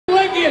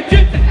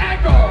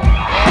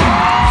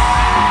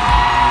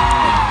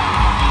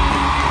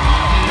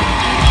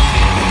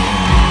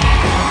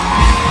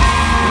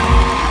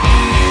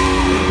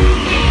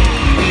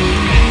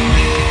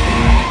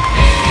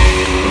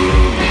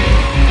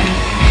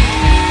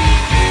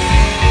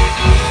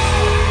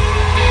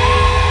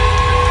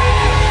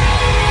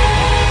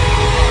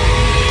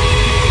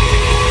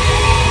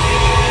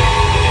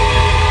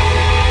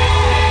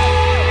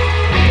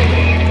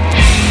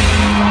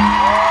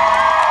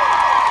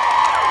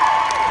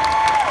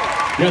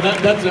Yeah,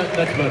 that's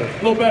better. A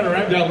little better,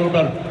 right? Yeah, a little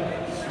better.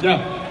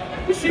 Yeah.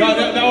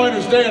 Now I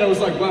understand. I was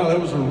like, wow, that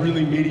was a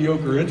really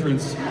mediocre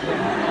entrance.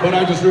 But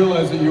I just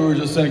realized that you were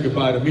just saying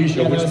goodbye to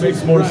Misha, which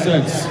makes more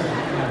sense.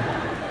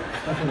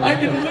 Yeah. I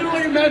can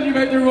literally imagine you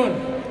back there going,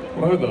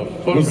 what the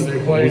fuck are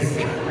they playing?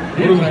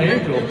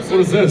 What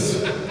is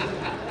this?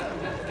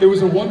 It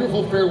was a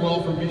wonderful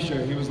farewell for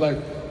Misha. He was like,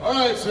 all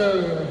right, so,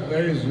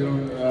 ladies, you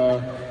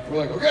know, we're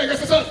like, okay, I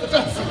guess it's us, it's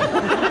us.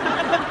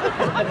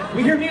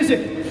 We hear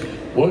music.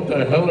 What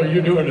the hell are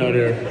you doing out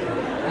here?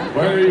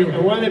 Why are you?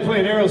 Why are they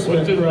playing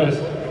Aerosmith for us?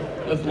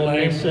 That's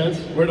lame. Makes sense.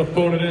 Where to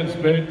phone it in,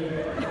 Spade?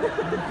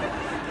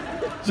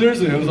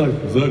 Seriously, I was like,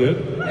 is that it?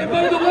 And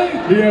by the way,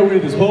 Yeah, we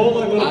had this whole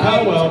like little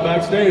powwow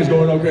backstage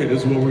going, okay, this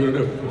is what we're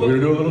gonna do. We're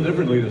gonna do it a little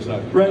differently this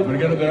time. Right. I'm gonna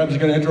get up there, I'm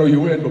just gonna intro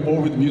you in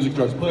before the music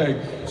starts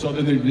playing. So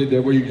then they did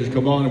that where you just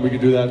come on and we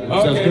can do that. It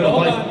sounds Okay, good.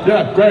 hold Like, on.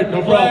 yeah, great,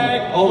 no problem.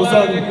 Flag, All of a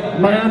sudden,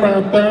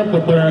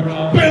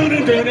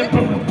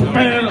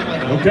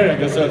 okay, I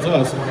guess that's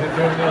us. not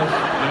doing this.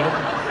 Nope.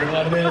 Doing a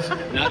lot of this.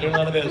 Not doing a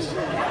lot of this.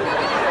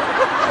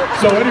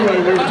 So anyway,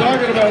 we were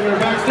talking about it, we were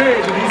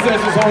backstage and he says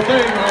this whole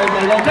thing and I was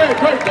like, okay,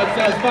 great,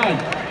 that's fine.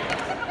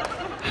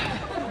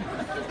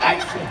 I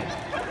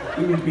said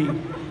we would be.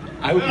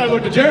 I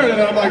looked at Jared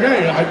and I'm like,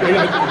 hey,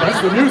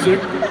 that's the music.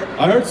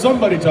 I heard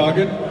somebody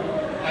talking.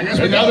 I guess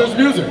now there's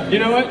music. You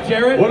know what,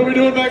 Jared? What are we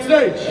doing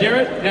backstage?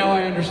 Jared, now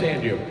I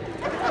understand you.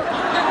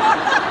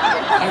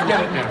 I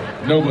get it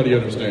now. Nobody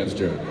understands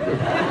Jared.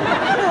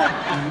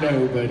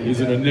 Nobody.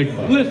 He's an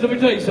enigma. Listen, let me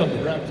tell you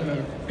something. Wrapped in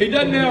a... It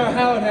doesn't matter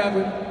how it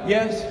happened.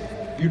 Yes,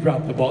 you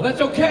dropped the ball.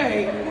 That's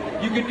okay.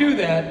 You can do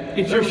that.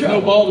 It's your There's show.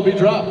 no ball to be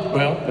dropped.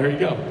 Well, there you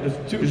go.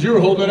 Because you were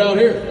holding it out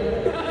here.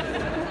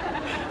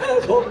 I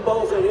was holding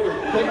balls out here.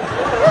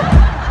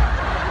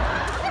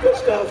 Good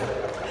stuff.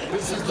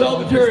 This is all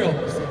material.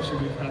 Essentially,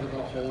 we've had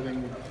about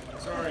holding...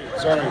 Sorry.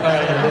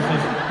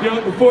 You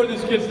know, before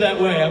this gets that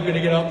way, I'm going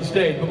to get off the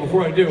stage. But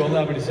before I do,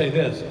 allow me to say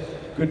this.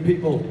 Good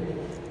people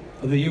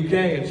of the UK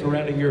and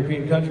surrounding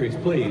European countries,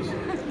 please.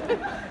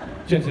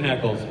 Jensen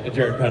Ackles and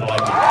Jared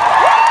Padalecki.